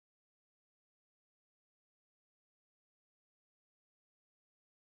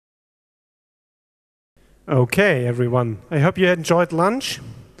Okay, everyone. I hope you enjoyed lunch.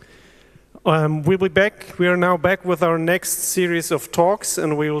 We'll be back. We are now back with our next series of talks,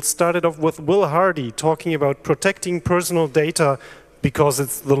 and we will start it off with Will Hardy talking about protecting personal data because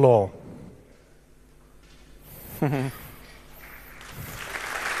it's the law.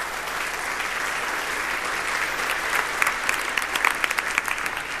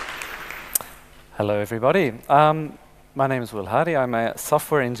 Hello, everybody. My name is Will Hardy. I'm a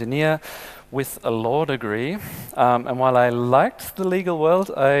software engineer with a law degree. And while I liked the legal world,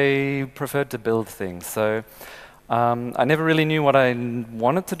 I preferred to build things. So I never really knew what I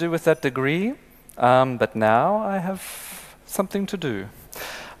wanted to do with that degree. But now I have something to do.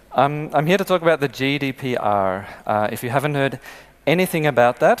 I'm here to talk about the GDPR. If you haven't heard anything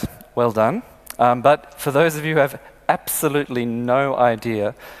about that, well done. But for those of you who have absolutely no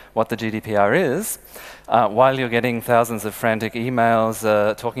idea what the GDPR is, while you're getting thousands of frantic emails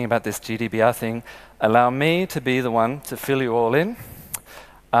talking about this GDPR thing, allow me to be the one to fill you all in.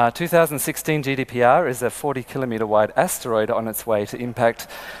 2016 GDPR is a 40-kilometer wide asteroid on its way to impact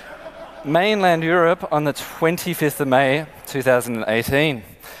mainland Europe on the 25th of May 2018.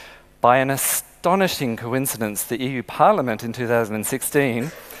 By an astonishing coincidence, the EU Parliament in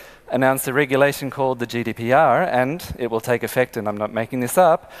 2016 announced a regulation called the GDPR, and it will take effect, and I'm not making this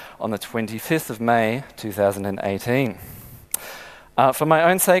up, on the 25th of May 2018. For my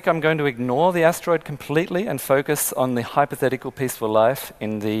own sake, I'm going to ignore the asteroid completely and focus on the hypothetical peaceful life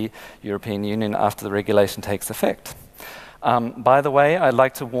in the European Union after the regulation takes effect. By the way, I'd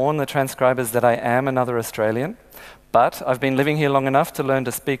like to warn the transcribers that I am another Australian, but I've been living here long enough to learn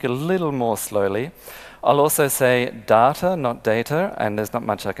to speak a little more slowly. I'll also say data, not data, and there's not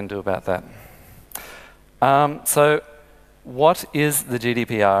much I can do about that. So what is the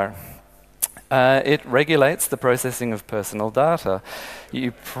GDPR? It regulates the processing of personal data.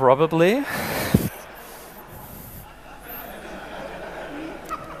 You probably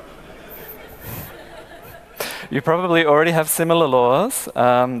already have similar laws.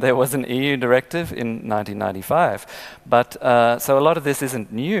 There was an EU Directive in 1995. But, so a lot of this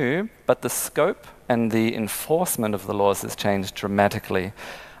isn't new, but the scope and the enforcement of the laws has changed dramatically.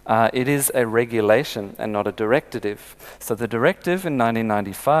 It is a regulation and not a directive. So the directive in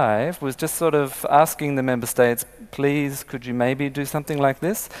 1995 was just sort of asking the member states, please, could you maybe do something like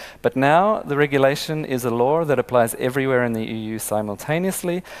this? But now the regulation is a law that applies everywhere in the EU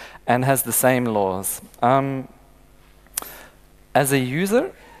simultaneously and has the same laws. As a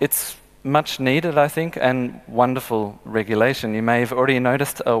user, it's much needed, I think, and wonderful regulation. You may have already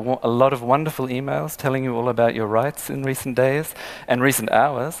noticed a lot of wonderful emails telling you all about your rights in recent days and recent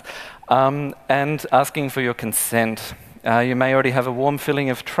hours, and asking for your consent. You may already have a warm feeling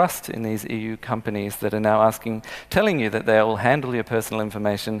of trust in these EU companies that are now telling you that they will handle your personal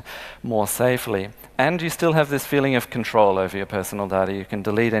information more safely. And you still have this feeling of control over your personal data. You can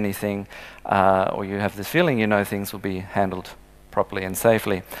delete anything, or you have this feeling you know things will be handled properly and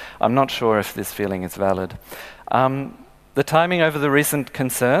safely. I'm not sure if this feeling is valid. The timing over the recent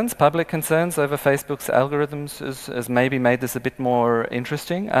concerns, public concerns over Facebook's algorithms has maybe made this a bit more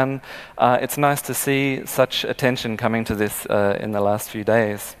interesting, and it's nice to see such attention coming to this in the last few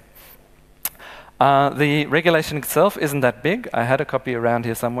days. The regulation itself isn't that big. I had a copy around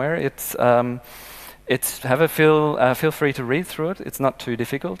here somewhere. Feel free to read through it. It's not too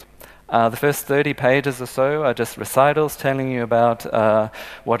difficult. The first 30 pages or so are just recitals telling you about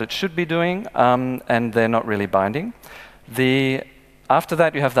what it should be doing, and they're not really binding. After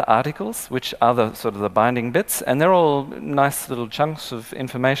that, you have the articles, which are the sort of the binding bits, and they're all nice little chunks of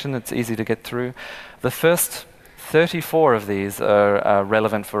information that's easy to get through. The first 34 of these are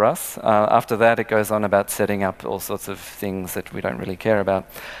relevant for us. After that, it goes on about setting up all sorts of things that we don't really care about.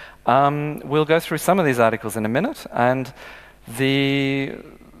 We'll go through some of these articles in a minute, and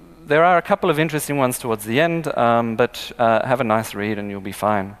there are a couple of interesting ones towards the end, but have a nice read and you'll be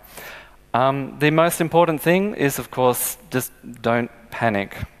fine. The most important thing is, of course, just don't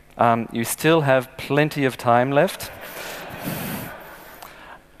panic. You still have plenty of time left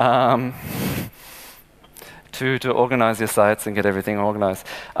to organize your sites and get everything organized.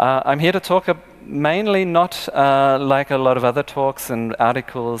 I'm here to talk mainly not like a lot of other talks and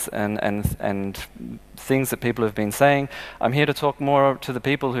articles and things that people have been saying. I'm here to talk more to the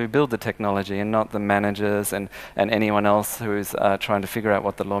people who build the technology and not the managers and anyone else who's trying to figure out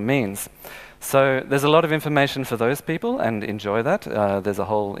what the law means. So there's a lot of information for those people, and enjoy that. There's a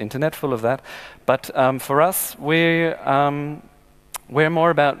whole internet full of that. But for us, we're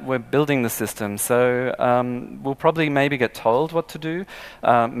building the system, so we'll probably maybe get told what to do.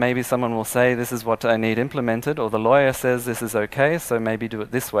 Maybe someone will say, this is what I need implemented, or the lawyer says this is okay, so maybe do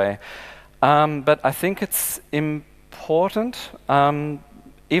it this way. But I think it's important,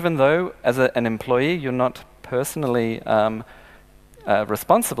 even though as an employee you're not personally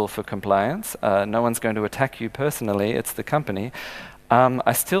responsible for compliance, no one's going to attack you personally, it's the company.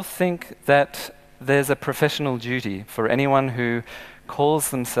 I still think that there's a professional duty for anyone who calls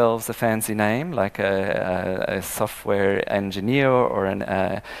themselves a fancy name, like a software engineer or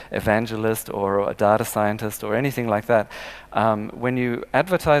an evangelist or a data scientist or anything like that. When you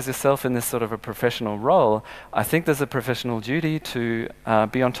advertise yourself in this sort of a professional role, I think there's a professional duty to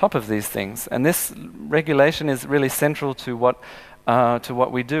be on top of these things. And this regulation is really central to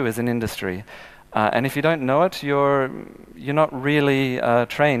what we do as an industry. And if you don't know it, you're not really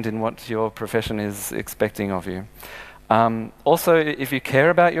trained in what your profession is expecting of you. Also, if you care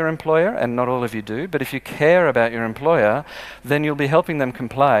about your employer, and not all of you do, but if you care about your employer, then you'll be helping them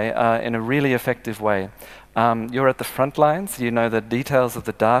comply in a really effective way. You're at the front lines, you know the details of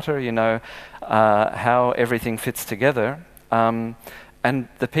the data, you know how everything fits together. And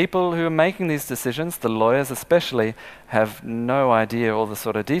the people who are making these decisions, the lawyers especially, have no idea all the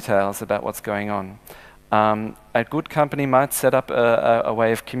sort of details about what's going on. A good company might set up a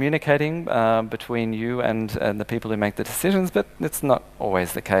way of communicating between you and the people who make the decisions, but it's not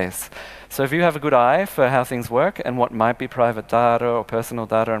always the case. So if you have a good eye for how things work and what might be private data or personal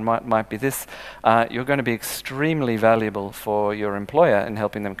data and what might be this, you're going to be extremely valuable for your employer in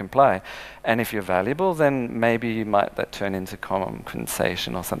helping them comply. And if you're valuable, then maybe you might turn into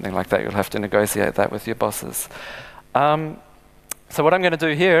compensation or something like that. You'll have to negotiate that with your bosses. So what I'm going to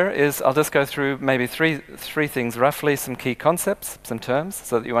do here is I'll just go through maybe three things roughly, some key concepts, some terms,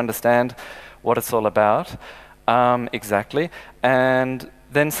 so that you understand what it's all about exactly, and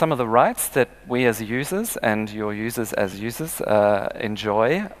then some of the rights that we as users and your users as users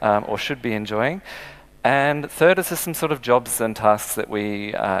enjoy or should be enjoying. And third is just some sort of jobs and tasks that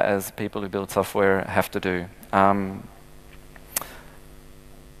we as people who build software have to do.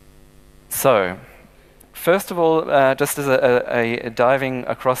 So first of all, just as a diving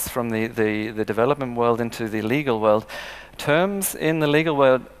across from the development world into the legal world, terms in the legal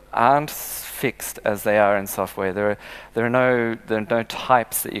world aren't fixed as they are in software. There are no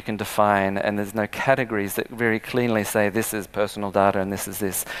types that you can define, and there's no categories that very cleanly say this is personal data and this is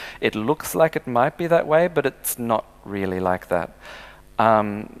this. It looks like it might be that way, but it's not really like that.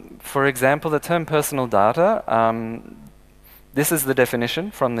 For example, the term personal data, this is the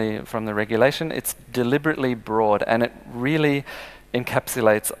definition from the regulation. It's deliberately broad, and it really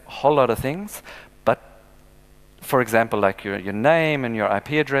encapsulates a whole lot of things. But for example, like your name and your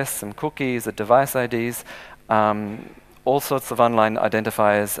IP address, some cookies, the device IDs, all sorts of online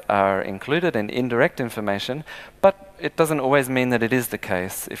identifiers are included in indirect information, but it doesn't always mean that it is the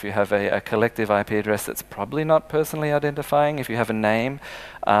case. If you have a collective IP address, that's probably not personally identifying. If you have a name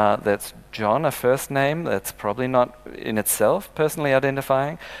that's John, a first name, that's probably not in itself personally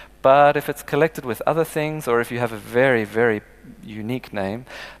identifying. But if it's collected with other things, or if you have a very, very unique name,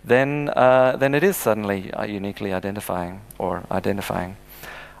 then it is suddenly uniquely identifying or identifying.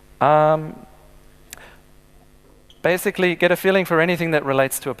 Basically, get a feeling for anything that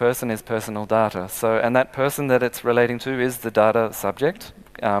relates to a person is personal data. So, and that person that it's relating to is the data subject,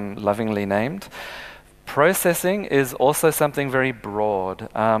 lovingly named. Processing is also something very broad.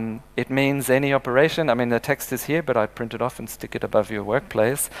 It means any operation. I mean, the text is here, but I print it off and stick it above your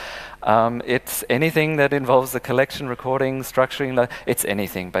workplace. It's anything that involves the collection, recording, structuring. It's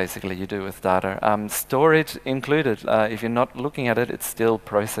anything, basically, you do with data. Storage included. If you're not looking at it, it's still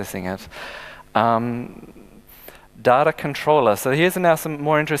processing it. Data controller. So here's now some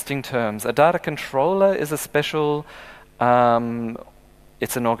more interesting terms. A data controller is a special,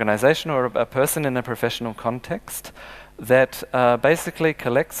 it's an organization or a person in a professional context that basically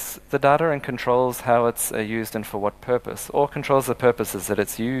collects the data and controls how it's used and for what purpose, or controls the purposes that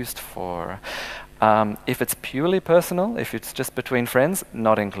it's used for. If it's purely personal, if it's just between friends,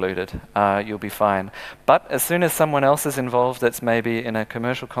 not included. You'll be fine. But as soon as someone else is involved that's maybe in a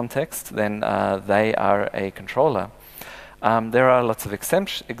commercial context, then they are a controller. There are lots of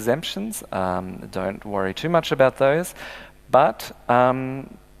exemptions. Don't worry too much about those. But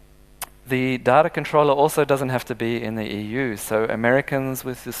the data controller also doesn't have to be in the EU. So Americans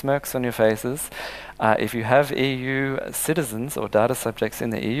with the smirks on your faces, if you have EU citizens or data subjects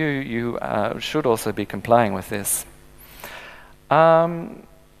in the EU, you should also be complying with this.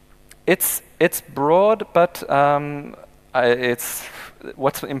 It's broad, but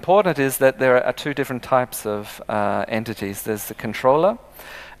what's important is that there are two different types of entities. There's the controller,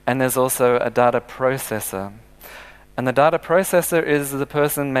 and there's also a data processor. And the data processor is the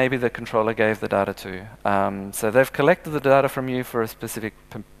person maybe the controller gave the data to. So they've collected the data from you for a specific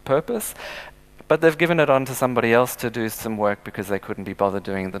purpose, but they've given it on to somebody else to do some work because they couldn't be bothered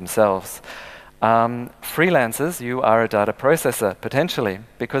doing it themselves. Freelancers, you are a data processor, potentially,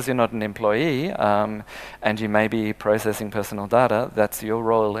 because you're not an employee and you may be processing personal data. That's your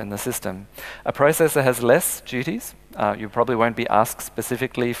role in the system. A processor has less duties. You probably won't be asked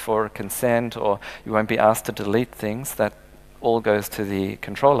specifically for consent, or you won't be asked to delete things. That all goes to the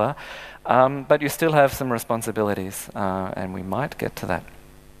controller. But you still have some responsibilities, and we might get to that.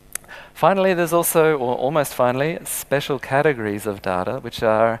 Finally, there's also, or almost finally, special categories of data, which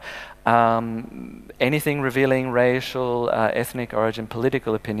are anything revealing racial, ethnic origin,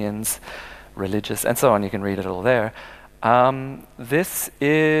 political opinions, religious, and so on. You can read it all there. This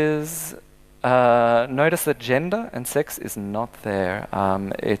is, notice that gender and sex is not there.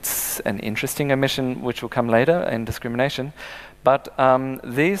 It's an interesting omission which will come later in discrimination. But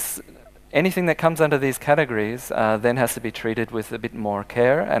anything that comes under these categories then has to be treated with a bit more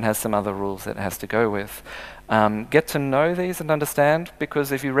care and has some other rules that it has to go with. Get to know these and understand,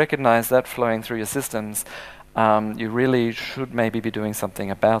 because if you recognize that flowing through your systems, you really should maybe be doing something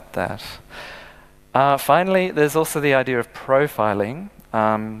about that. Finally, there's also the idea of profiling.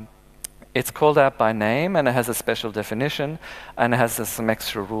 It's called out by name, and it has a special definition, and it has some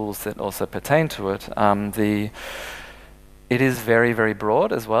extra rules that also pertain to it. It is very, very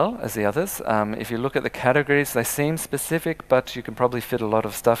broad as well as the others. If you look at the categories, they seem specific, but you can probably fit a lot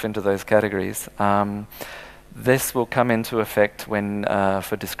of stuff into those categories. This will come into effect when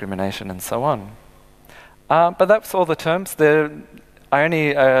for discrimination and so on. But that's all the terms. I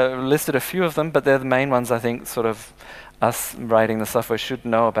only listed a few of them, but they're the main ones I think sort of us writing the software should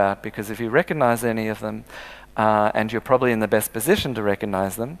know about, because if you recognize any of them, and you're probably in the best position to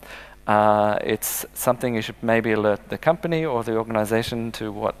recognize them, it's something you should maybe alert the company or the organization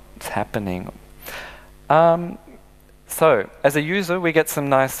to what's happening. So, as a user, we get some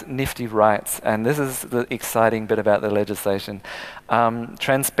nice nifty rights, and this is the exciting bit about the legislation.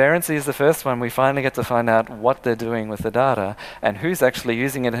 Transparency is the first one. We finally get to find out what they're doing with the data and who's actually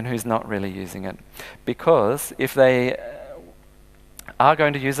using it and who's not really using it. Because if they are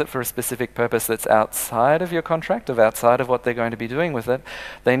going to use it for a specific purpose that's outside of your contract, outside of what they're going to be doing with it,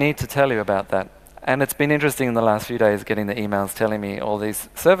 they need to tell you about that. And it's been interesting in the last few days getting the emails telling me all these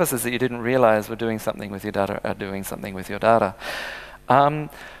services that you didn't realize were doing something with your data are doing something with your data.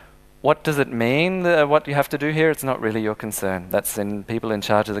 What does it mean, what you have to do here? It's not really your concern. That's in people in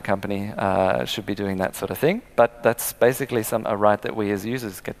charge of the company should be doing that sort of thing. But that's basically a right that we as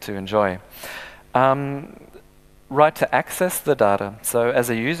users get to enjoy. Right to access the data. So as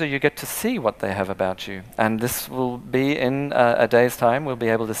a user, you get to see what they have about you. And this will be in a day's time. We'll be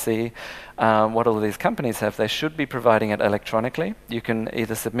able to see what all of these companies have. They should be providing it electronically. You can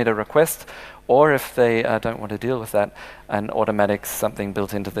either submit a request, or if they don't want to deal with that, an automatic something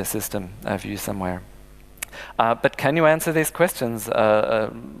built into their system, a view somewhere. But can you answer these questions?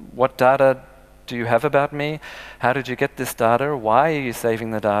 What data do you have about me? How did you get this data? Why are you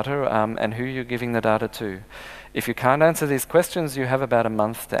saving the data? And who are you giving the data to? If you can't answer these questions, you have about a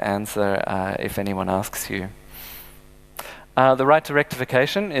month to answer if anyone asks you. The right to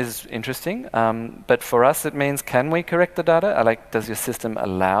rectification is interesting, but for us it means, can we correct the data? Like, does your system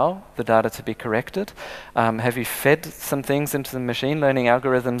allow the data to be corrected? Have you fed some things into the machine learning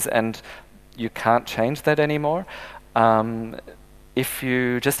algorithms and you can't change that anymore? If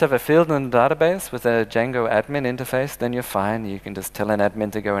you just have a field in the database with a Django admin interface, then you're fine. You can just tell an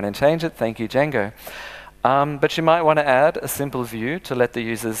admin to go in and change it. Thank you, Django. But you might want to add a simple view to let the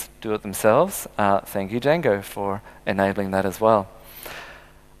users do it themselves. Thank you, Django, for enabling that as well.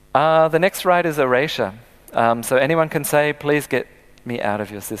 The next right is erasure. So anyone can say, please get me out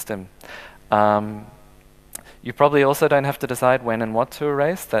of your system. You probably also don't have to decide when and what to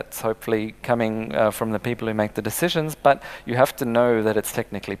erase. That's hopefully coming from the people who make the decisions, but you have to know that it's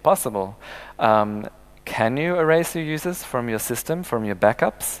technically possible. Can you erase your users from your system, from your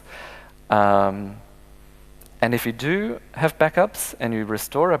backups? And if you do have backups and you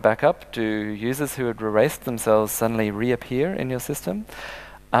restore a backup, do users who had erased themselves suddenly reappear in your system?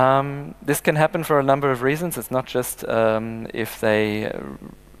 This can happen for a number of reasons. It's not just if they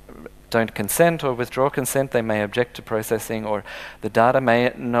don't consent or withdraw consent, they may object to processing, or the data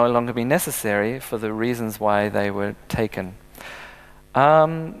may no longer be necessary for the reasons why they were taken.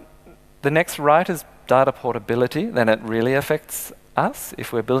 The next right is data portability. Then it really affects us.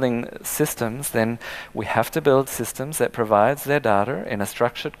 If we're building systems, then we have to build systems that provides their data in a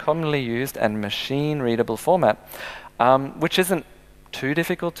structured, commonly used and machine readable format, which isn't too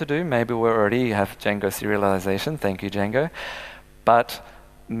difficult to do. Maybe we already have Django serialization. Thank you, Django. But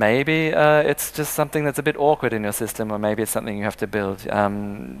maybe it's just something that's a bit awkward in your system, or maybe it's something you have to build.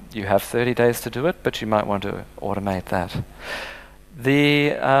 You have 30 days to do it, but you might want to automate that.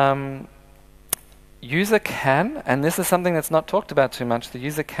 The user can, and this is something that's not talked about too much, the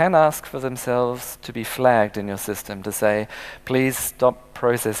user can ask for themselves to be flagged in your system, to say, please stop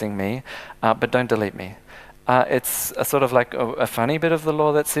processing me, but don't delete me. It's a sort of like a funny bit of the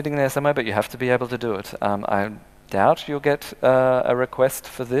law that's sitting there somewhere, but you have to be able to do it. I doubt you'll get a request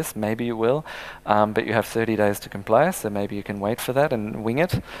for this. Maybe you will, but you have 30 days to comply, so maybe you can wait for that and wing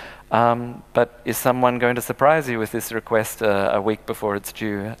it. But is someone going to surprise you with this request a week before it's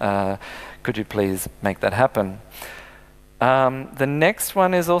due? Could you please make that happen? The next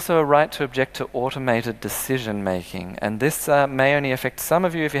one is also a right to object to automated decision making, and this may only affect some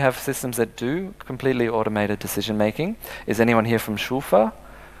of you if you have systems that do completely automated decision making. Is anyone here from Schufa?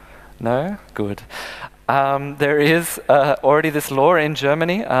 No? Good. There is already this law in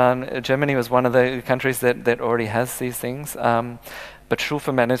Germany. Germany was one of the countries that already has these things. But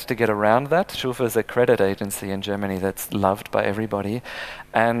Schufa managed to get around that. Schufa is a credit agency in Germany that's loved by everybody.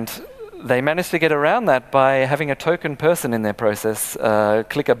 And they managed to get around that by having a token person in their process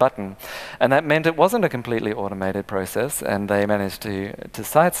click a button. And that meant it wasn't a completely automated process, and they managed to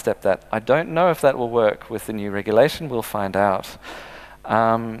sidestep that. I don't know if that will work with the new regulation. We'll find out.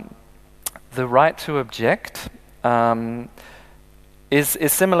 The right to object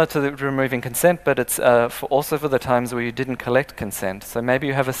is similar to the removing consent, but it's also for the times where you didn't collect consent. So maybe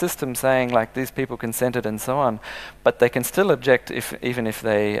you have a system saying like these people consented and so on, but they can still object even if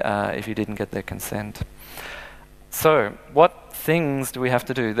you didn't get their consent. So what things do we have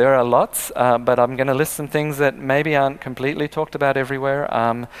to do? There are lots, but I'm going to list some things that maybe aren't completely talked about everywhere,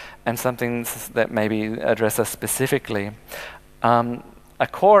 and some things that maybe address us specifically. A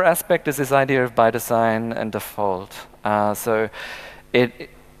core aspect is this idea of by design and default. So it's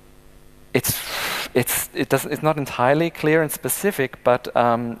not entirely clear and specific, but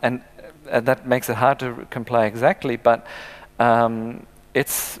and that makes it hard to comply exactly. But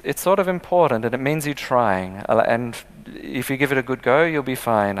it's sort of important, and it means you're trying. And if you give it a good go, you'll be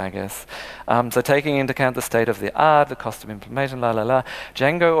fine, I guess. So taking into account the state of the art, the cost of implementation,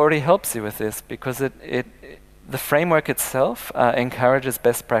 Django already helps you with this because the framework itself encourages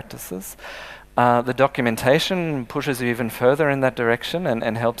best practices. The documentation pushes you even further in that direction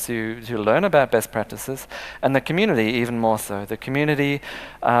and helps you to learn about best practices. And the community even more so. The community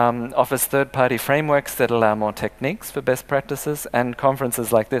offers third-party frameworks that allow more techniques for best practices, and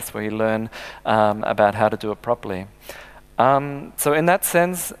conferences like this where you learn about how to do it properly. So in that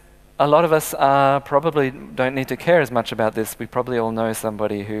sense, a lot of us probably don't need to care as much about this. We probably all know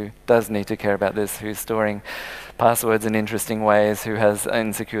somebody who does need to care about this, who's storing passwords in interesting ways, who has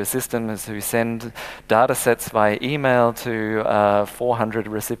insecure systems, who send data sets via email to 400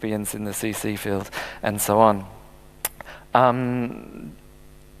 recipients in the CC field, and so on.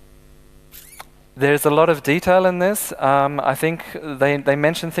 There's a lot of detail in this. I think they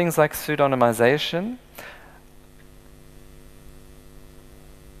mention things like pseudonymization.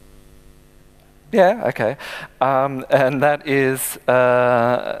 Yeah, okay. And that is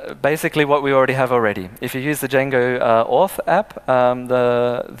basically what we already have already. If you use the Django Auth app,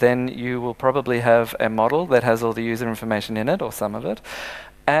 then you will probably have a model that has all the user information in it, or some of it,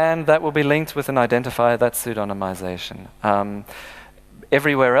 and that will be linked with an identifier. That's pseudonymization.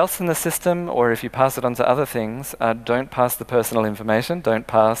 Everywhere else in the system, or if you pass it on to other things, don't pass the personal information, don't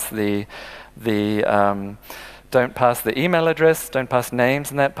pass the email address, don't pass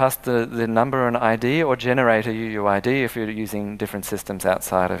names and that, pass the number and ID, or generate a UUID if you're using different systems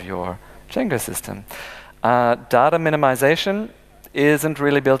outside of your Django system. Data minimization isn't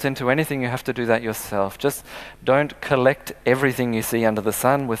really built into anything. You have to do that yourself. Just don't collect everything you see under the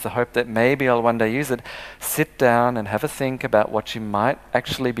sun with the hope that maybe I'll one day use it. Sit down and have a think about what you might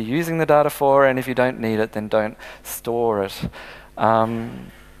actually be using the data for, and if you don't need it, then don't store it.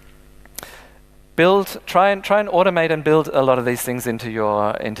 Try and automate and build a lot of these things into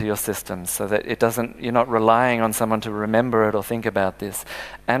your systems, so that you're not relying on someone to remember it or think about this,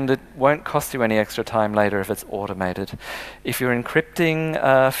 and it won't cost you any extra time later if it's automated. If you're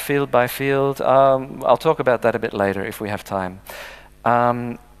encrypting field by field, I'll talk about that a bit later if we have time.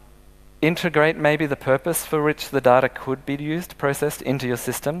 Integrate maybe the purpose for which the data could be used, processed into your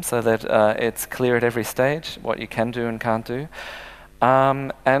system, so that it's clear at every stage what you can do and can't do,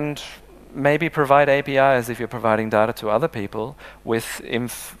 and maybe provide APIs if you're providing data to other people with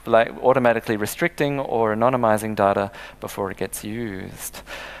like automatically restricting or anonymizing data before it gets used.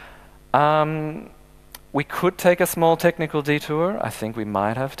 We could take a small technical detour. I think we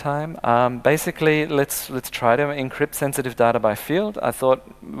might have time. Basically, let's try to encrypt sensitive data by field. I thought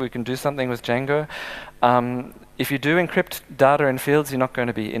we can do something with Django. If you do encrypt data in fields, you're not going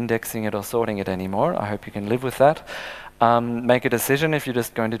to be indexing it or sorting it anymore. I hope you can live with that. Make a decision if you're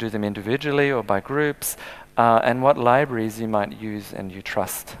just going to do them individually or by groups, and what libraries you might use and you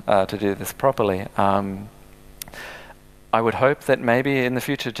trust to do this properly. I would hope that maybe in the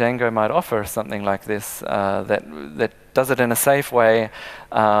future Django might offer something like this that does it in a safe way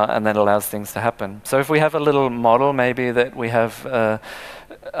and then allows things to happen. So if we have a little model, maybe that we have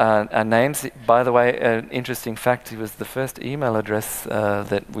names. By the way, an interesting fact, it was the first email address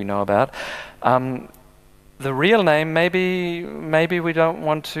that we know about. The real name, maybe we don't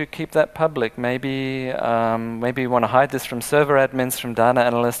want to keep that public. Maybe we want to hide this from server admins, from data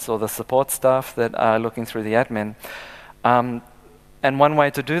analysts, or the support staff that are looking through the admin. And one way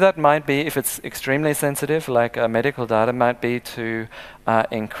to do that might be, if it's extremely sensitive, like medical data, might be to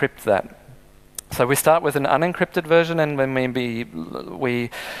encrypt that. So we start with an unencrypted version, and then we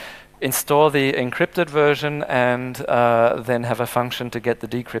install the encrypted version, and then have a function to get the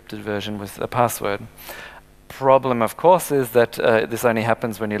decrypted version with a password. Problem, of course, is that this only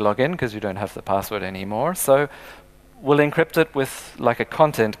happens when you log in, because you don't have the password anymore. So we'll encrypt it with like a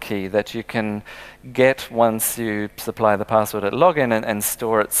content key that you can get once you supply the password at login and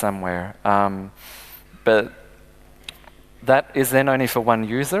store it somewhere. But that is then only for one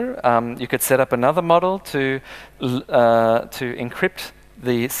user. You could set up another model to encrypt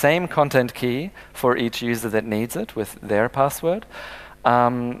the same content key for each user that needs it with their password.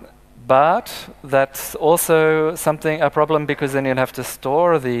 But that's also a problem, because then you'll have to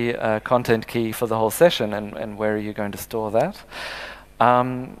store the content key for the whole session, and where are you going to store that?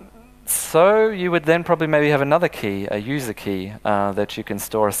 So you would then probably maybe have another key, a user key, that you can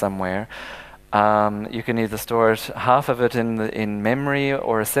store somewhere. You can either store it, half of it in memory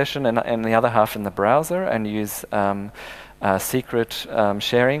or a session, and the other half in the browser, and use secret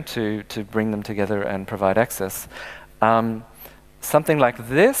sharing to bring them together and provide access. Something like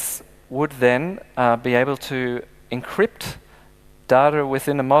this would then be able to encrypt data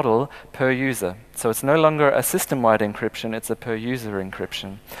within a model per user. So it's no longer a system-wide encryption, it's a per-user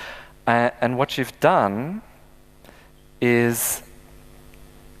encryption. And what you've done is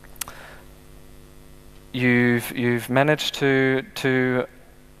you've managed to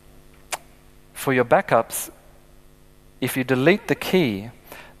for your backups, if you delete the key,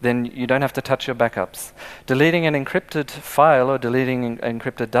 then you don't have to touch your backups. Deleting an encrypted file or deleting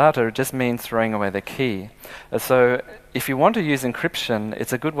encrypted data just means throwing away the key. So if you want to use encryption,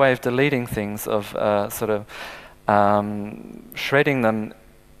 it's a good way of deleting things, of shredding them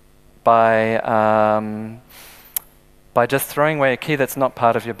by just throwing away a key that's not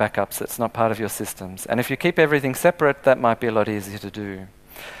part of your backups, that's not part of your systems. And if you keep everything separate, that might be a lot easier to do.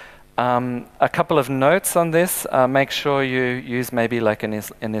 A couple of notes on this. Make sure you use maybe like an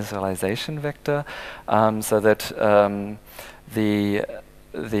initialization vector, so that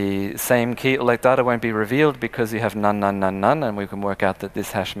the same key, like data won't be revealed because you have none, none, none, none, and we can work out that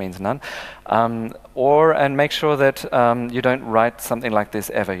this hash means none. And make sure that you don't write something like this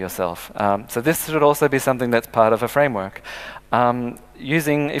ever yourself. So this should also be something that's part of a framework.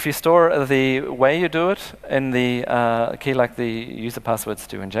 If you store the way you do it in the key, like the user passwords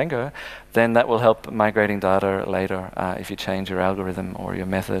do in Django, then that will help migrating data later if you change your algorithm or your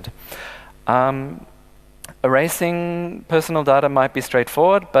method. Erasing personal data might be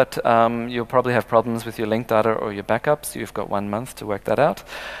straightforward, but you'll probably have problems with your linked data or your backups. You've got 1 month to work that out.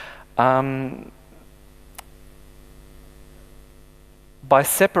 By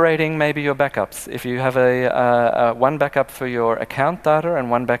separating maybe your backups. If you have one backup for your account data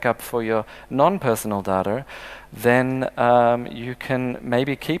and one backup for your non-personal data, then you can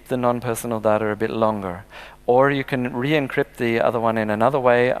maybe keep the non-personal data a bit longer. Or you can re-encrypt the other one in another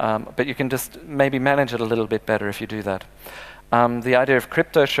way, but you can just maybe manage it a little bit better if you do that. The idea of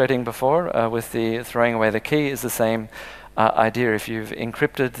crypto shredding before, with the throwing away the key, is the same idea. If you've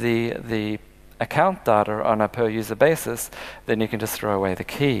encrypted the account data on a per-user basis, then you can just throw away the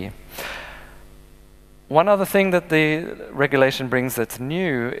key. One other thing that the regulation brings that's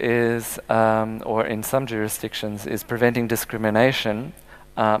new is, or in some jurisdictions, is preventing discrimination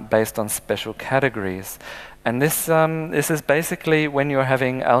based on special categories. And this is basically when you're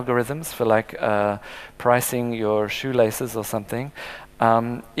having algorithms for like pricing your shoelaces or something.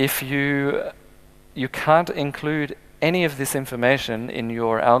 If you can't include any of this information in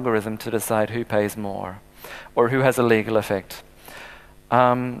your algorithm to decide who pays more or who has a legal effect.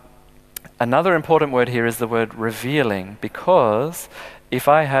 Another important word here is the word revealing, because if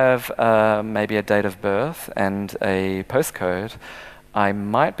I have maybe a date of birth and a postcode, I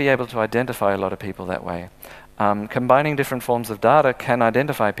might be able to identify a lot of people that way. Combining different forms of data can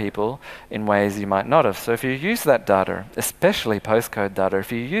identify people in ways you might not have. So if you use that data, especially postcode data,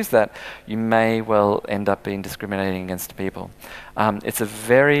 if you use that, you may well end up being discriminating against people. It's a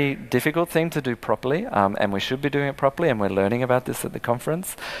very difficult thing to do properly, and we should be doing it properly, and we're learning about this at the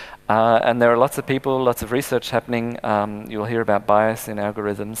conference. And there are lots of people, lots of research happening. You'll hear about bias in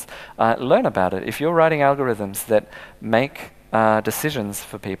algorithms. Learn about it. If you're writing algorithms that make decisions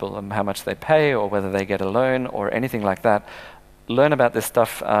for people on how much they pay or whether they get a loan or anything like that, learn about this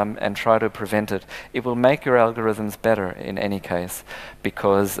stuff and try to prevent it. It will make your algorithms better in any case,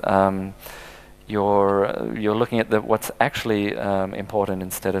 because you're looking at what's actually important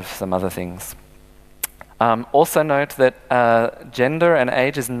instead of some other things. Also note that gender and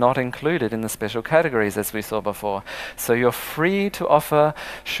age is not included in the special categories, as we saw before. So you're free to offer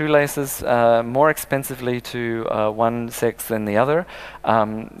shoelaces more expensively to one sex than the other.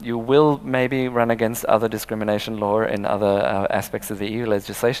 You will maybe run against other discrimination law in other aspects of the EU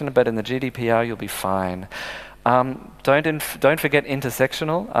legislation, but in the GDPR you'll be fine. Don't forget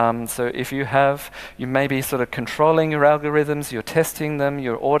intersectional. So if you may be sort of controlling your algorithms, you're testing them,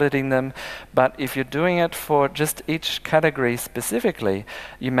 you're auditing them, but if you're doing it for just each category specifically,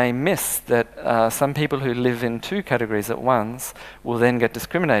 you may miss that some people who live in two categories at once will then get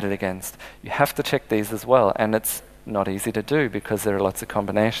discriminated against. You have to check these as well, and it's not easy to do because there are lots of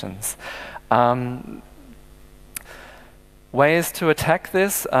combinations. Ways to attack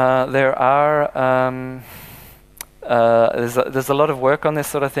this, there are there's a lot of work on this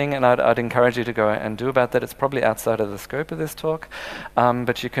sort of thing, and I'd encourage you to go and do about that. It's probably outside of the scope of this talk,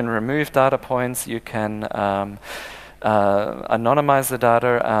 but you can remove data points, you can anonymize the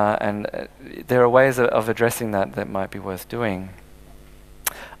data, and there are ways of addressing that that might be worth doing.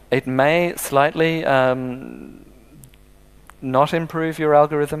 It may slightly not improve your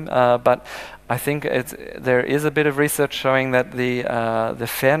algorithm, but I think there is a bit of research showing that the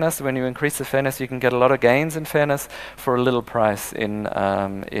fairness, when you increase the fairness, you can get a lot of gains in fairness for a little price in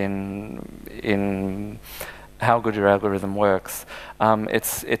how good your algorithm works.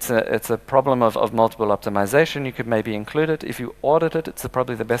 It's a problem of multiple optimization. You could maybe include it. If you audit it, it's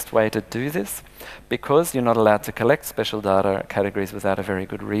probably the best way to do this, because you're not allowed to collect special data categories without a very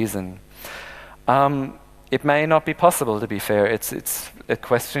good reason. It may not be possible, to be fair. It's a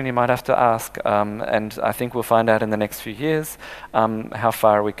question you might have to ask, and I think we'll find out in the next few years how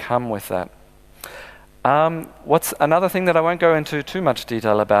far we come with that. What's another thing that I won't go into too much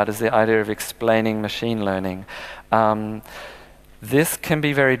detail about is the idea of explaining machine learning. This can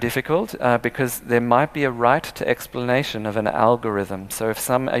be very difficult because there might be a right to explanation of an algorithm. So if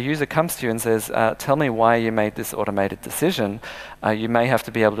a user comes to you and says, tell me why you made this automated decision, you may have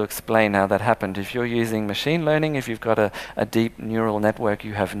to be able to explain how that happened. If you're using machine learning, if you've got a deep neural network,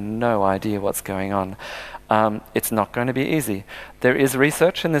 you have no idea what's going on. It's not going to be easy. There is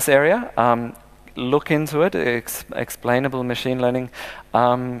research in this area. Look into it, explainable machine learning.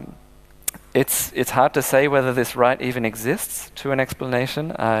 It's hard to say whether this right even exists to an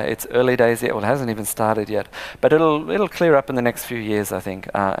explanation. It's early days yet, well, it hasn't even started yet. But it'll clear up in the next few years, I think,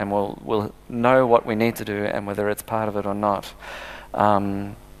 and we'll know what we need to do and whether it's part of it or not.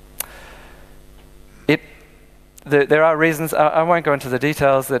 There are reasons, I won't go into the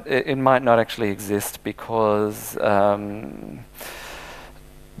details, that it might not actually exist because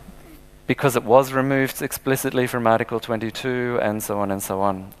it was removed explicitly from Article 22, and so on and so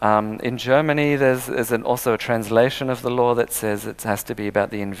on. In Germany, there's also a translation of the law that says it has to be about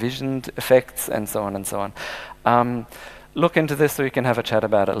the envisioned effects, and so on and so on. Look into this so you can have a chat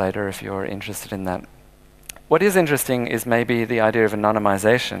about it later if you're interested in that. What is interesting is maybe the idea of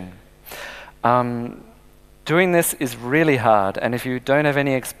anonymization. Doing this is really hard, and if you don't have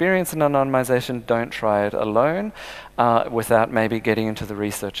any experience in anonymization, don't try it alone without maybe getting into the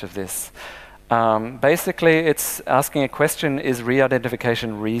research of this. Basically, it's asking a question, is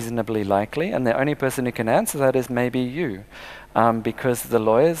re-identification reasonably likely? And the only person who can answer that is maybe you, because the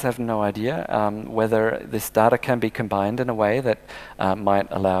lawyers have no idea whether this data can be combined in a way that might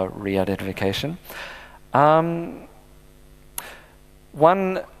allow re-identification.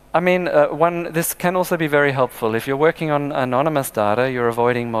 This can also be very helpful. If you're working on anonymous data, you're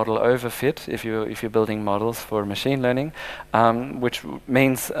avoiding model overfit if you're building models for machine learning, which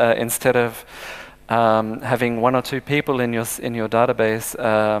means instead of having one or two people in your database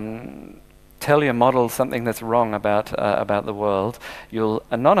tell your model something that's wrong about the world, you'll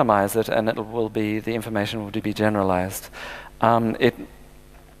anonymize it, and the information will be generalized.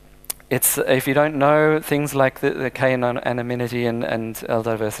 if you don't know things like the K-anonymity and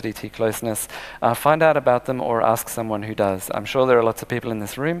L-diversity T-closeness, find out about them or ask someone who does. I'm sure there are lots of people in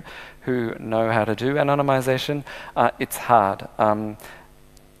this room who know how to do anonymization. It's hard. I'll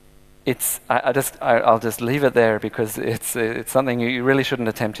just leave it there because it's something you really shouldn't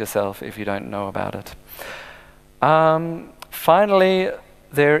attempt yourself if you don't know about it. Finally,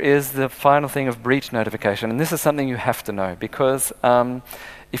 there is the final thing of breach notification, and this is something you have to know because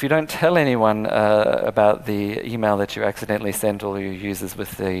if you don't tell anyone about the email that you accidentally sent all your users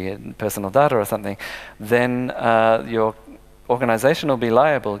with the personal data or something, then your organization will be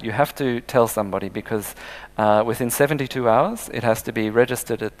liable. You have to tell somebody because within 72 hours it has to be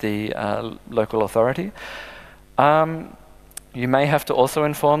registered at the local authority. You may have to also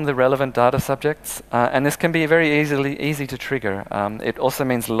inform the relevant data subjects, and this can be very easy to trigger. It also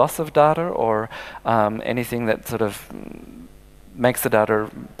means loss of data or anything that sort of makes the data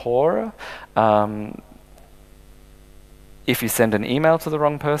poor. If you send an email to the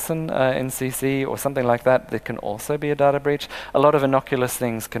wrong person in CC or something like that, there can also be a data breach. A lot of innocuous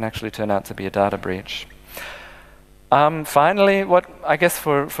things can actually turn out to be a data breach. Finally, what I guess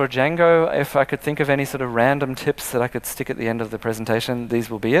for Django, if I could think of any sort of random tips that I could stick at the end of the presentation, these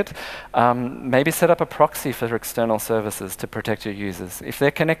will be it. Maybe set up a proxy for external services to protect your users. If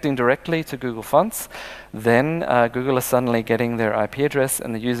they're connecting directly to Google Fonts, then Google is suddenly getting their IP address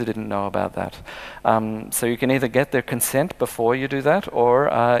and the user didn't know about that. So you can either get their consent before you do that,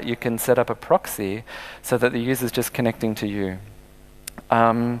 or you can set up a proxy so that the user is just connecting to you.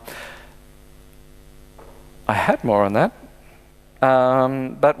 I had more on that,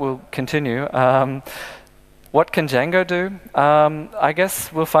 but we'll continue. What can Django do? I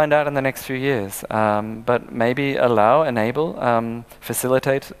guess we'll find out in the next few years, but maybe allow, enable,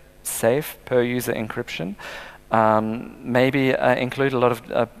 facilitate safe per-user encryption. Maybe include a lot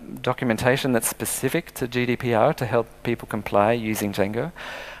of documentation that's specific to GDPR to help people comply using Django.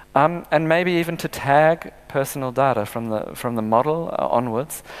 And maybe even to tag personal data from the model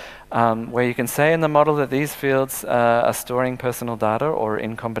onwards, where you can say in the model that these fields are storing personal data, or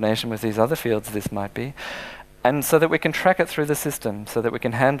in combination with these other fields this might be, and so that we can track it through the system, so that we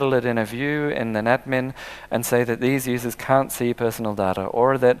can handle it in a view, in an admin, and say that these users can't see personal data,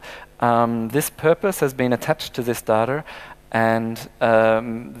 or that this purpose has been attached to this data, and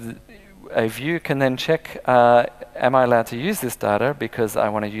a view can then check, am I allowed to use this data because I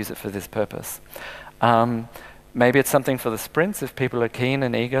want to use it for this purpose. Maybe it's something for the sprints if people are keen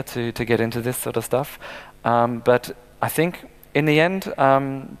and eager to get into this sort of stuff. But I think in the end,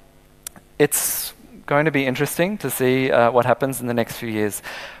 it's going to be interesting to see what happens in the next few years.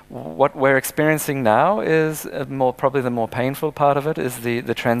 What we're experiencing now is probably the more painful part of it, is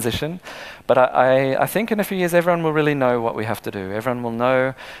the transition. But I think in a few years everyone will really know what we have to do. Everyone will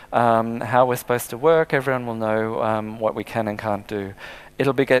know how we're supposed to work. Everyone will know what we can and can't do.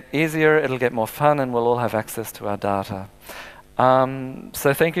 It'll get easier, it'll get more fun, and we'll all have access to our data.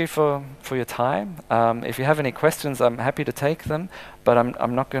 So thank you for your time. If you have any questions, I'm happy to take them, but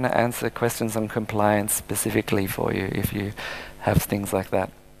I'm not going to answer questions on compliance specifically for you if you have things like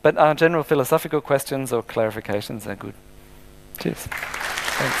that. But general philosophical questions or clarifications are good. Cheers.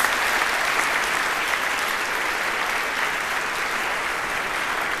 Thanks.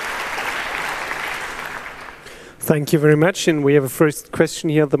 Thank you very much. And we have a first question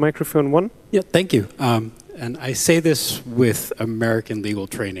here at the microphone 1. Yeah, thank you. And I say this with American legal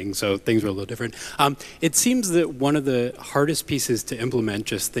training, so things are a little different. It seems that one of the hardest pieces to implement,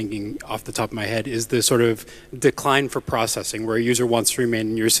 just thinking off the top of my head, is the sort of decline for processing, where a user wants to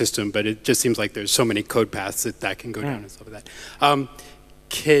remain in your system, but it just seems like there's so many code paths that can go down and stuff like that.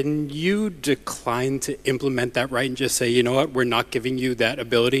 Can you decline to implement that right and just say, you know what, we're not giving you that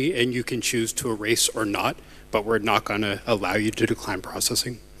ability and you can choose to erase or not, but we're not going to allow you to decline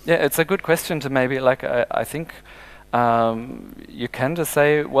processing? Yeah, it's a good question to maybe, like, I think you can just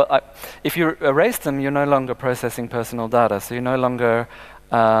say, well, if you erase them, you're no longer processing personal data, so you're no longer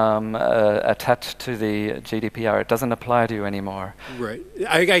attached to the GDPR. It doesn't apply to you anymore. Right.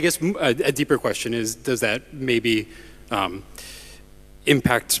 I guess a deeper question is, does that maybe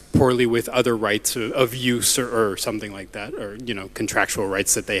impact poorly with other rights of use or something like that, or contractual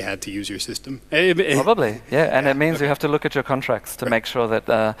rights that they had to use your system? Probably, yeah. And it means you have to look at your contracts to make sure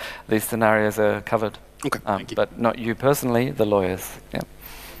that these scenarios are covered. Okay, thank you. But not you personally, the lawyers. Yeah.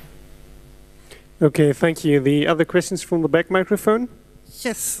 Okay, thank you. The other questions from the back microphone?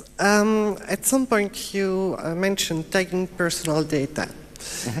 Yes. At some point you mentioned tagging personal data.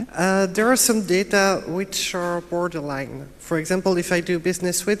 There are some data which are borderline. For example, if I do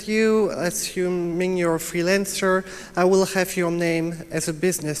business with you, assuming you're a freelancer, I will have your name as a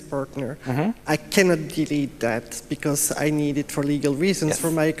business partner. I cannot delete that because I need it for legal reasons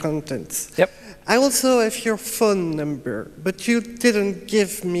for my accountants. Yep. I also have your phone number, but you didn't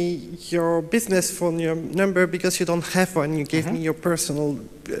give me your business phone number because you don't have one. You gave me your personal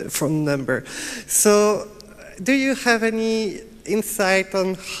phone number. So do you have any insight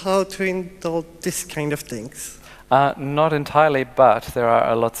on how to handle this kind of things? Not entirely, but there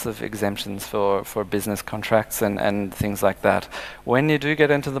are lots of exemptions for business contracts and things like that. When you do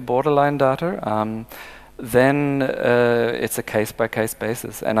get into the borderline data, then it's a case-by-case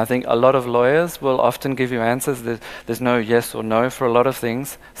basis. And I think a lot of lawyers will often give you answers. There's no yes or no for a lot of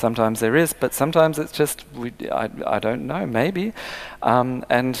things. Sometimes there is, but sometimes it's just, I don't know, maybe.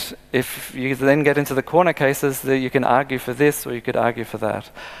 And if you then get into the corner cases, you can argue for this or you could argue for that.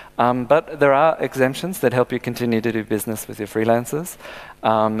 But there are exemptions that help you continue to do business with your freelancers.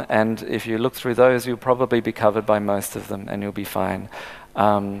 And if you look through those, you'll probably be covered by most of them and you'll be fine.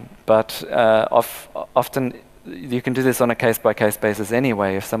 But often you can do this on a case-by-case basis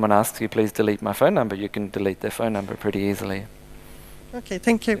anyway. If someone asks you, please delete my phone number, you can delete their phone number pretty easily. Okay,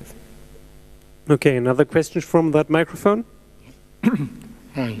 thank you. Okay, another question from that microphone?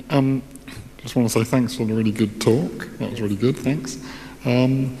 Hi, just want to say thanks for the really good talk. That was really good, thanks.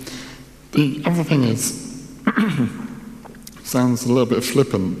 The other thing is, sounds a little bit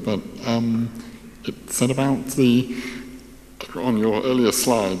flippant, but it said about on your earlier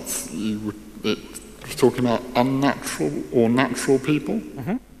slides, it was talking about unnatural or natural people.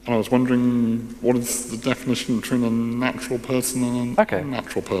 And I was wondering, what is the definition between a natural person and a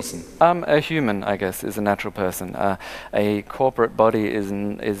unnatural person? A human, I guess, is a natural person. A corporate body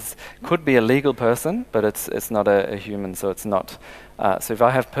could be a legal person, but it's not a human, so it's not. So if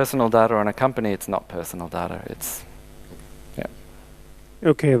I have personal data on a company, it's not personal data. It's, yeah.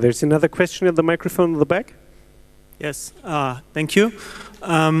 Okay, there's another question at the microphone in the back. Yes, thank you.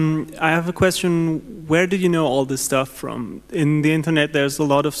 I have a question. Where did you know all this stuff from? In the internet, there's a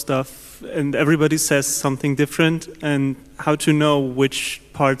lot of stuff, and everybody says something different, and how to know which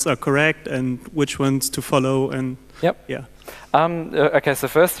parts are correct and which ones to follow, and yeah. Okay, so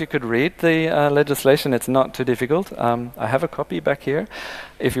first you could read the legislation. It's not too difficult. I have a copy back here,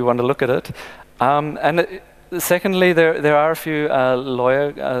 if you want to look at it. Secondly, there are a few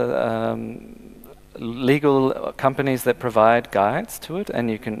legal companies that provide guides to it,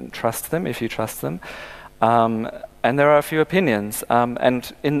 and you can trust them if you trust them. And there are a few opinions.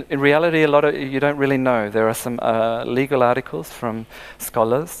 And in reality, you don't really know. There are some legal articles from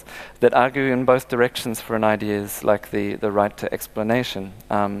scholars that argue in both directions for an ideas like the right to explanation.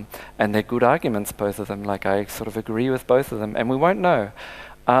 And they're good arguments, both of them. Like, I sort of agree with both of them, and we won't know.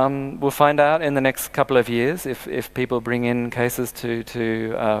 We'll find out in the next couple of years if people bring in cases to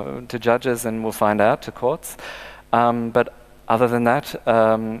judges, and we'll find out to courts. But other than that,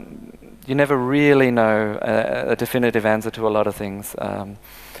 you never really know a definitive answer to a lot of things.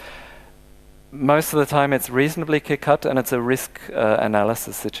 Most of the time it's reasonably clear-cut, and it's a risk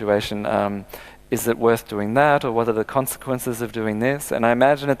analysis situation. Is it worth doing that, or what are the consequences of doing this? And I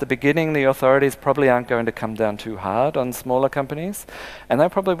imagine at the beginning the authorities probably aren't going to come down too hard on smaller companies, and they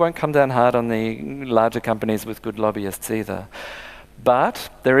probably won't come down hard on the larger companies with good lobbyists either. But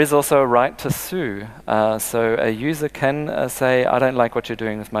there is also a right to sue. So a user can say, I don't like what you're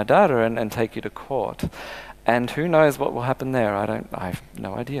doing with my data, and take you to court. And who knows what will happen there? I have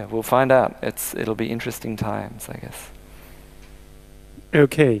no idea. We'll find out. It'll be interesting times, I guess.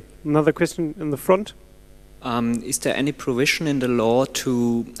 Okay, another question in the front. Is there any provision in the law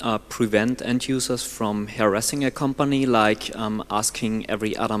to prevent end users from harassing a company, like asking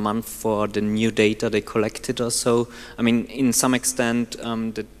every other month for the new data they collected or so? I mean, in some extent,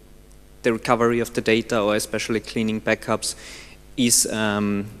 the recovery of the data, or especially cleaning backups, is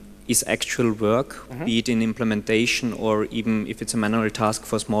actual work, be it in implementation or even if it's a manual task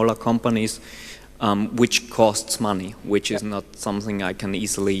for smaller companies, which costs money, which is not something I can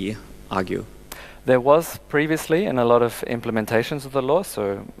easily argue. There was previously in a lot of implementations of the law,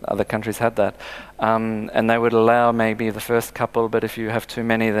 so other countries had that, and they would allow maybe the first couple, but if you have too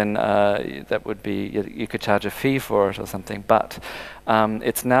many, then that would be, you could charge a fee for it or something. But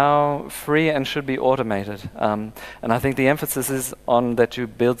it's now free and should be automated, and I think the emphasis is on that you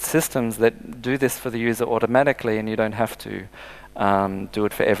build systems that do this for the user automatically, and you don't have to do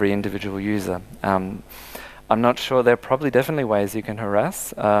it for every individual user. I'm not sure. There are probably definitely ways you can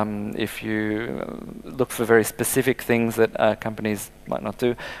harass if you look for very specific things that companies might not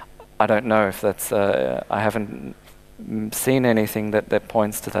do. I don't know if that's, I haven't seen anything that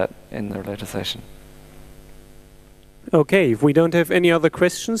points to that in the legislation. Okay, if we don't have any other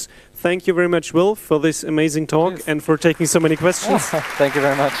questions, thank you very much, Will, for this amazing talk and for taking so many questions. Thank you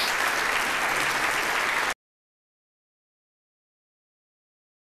very much.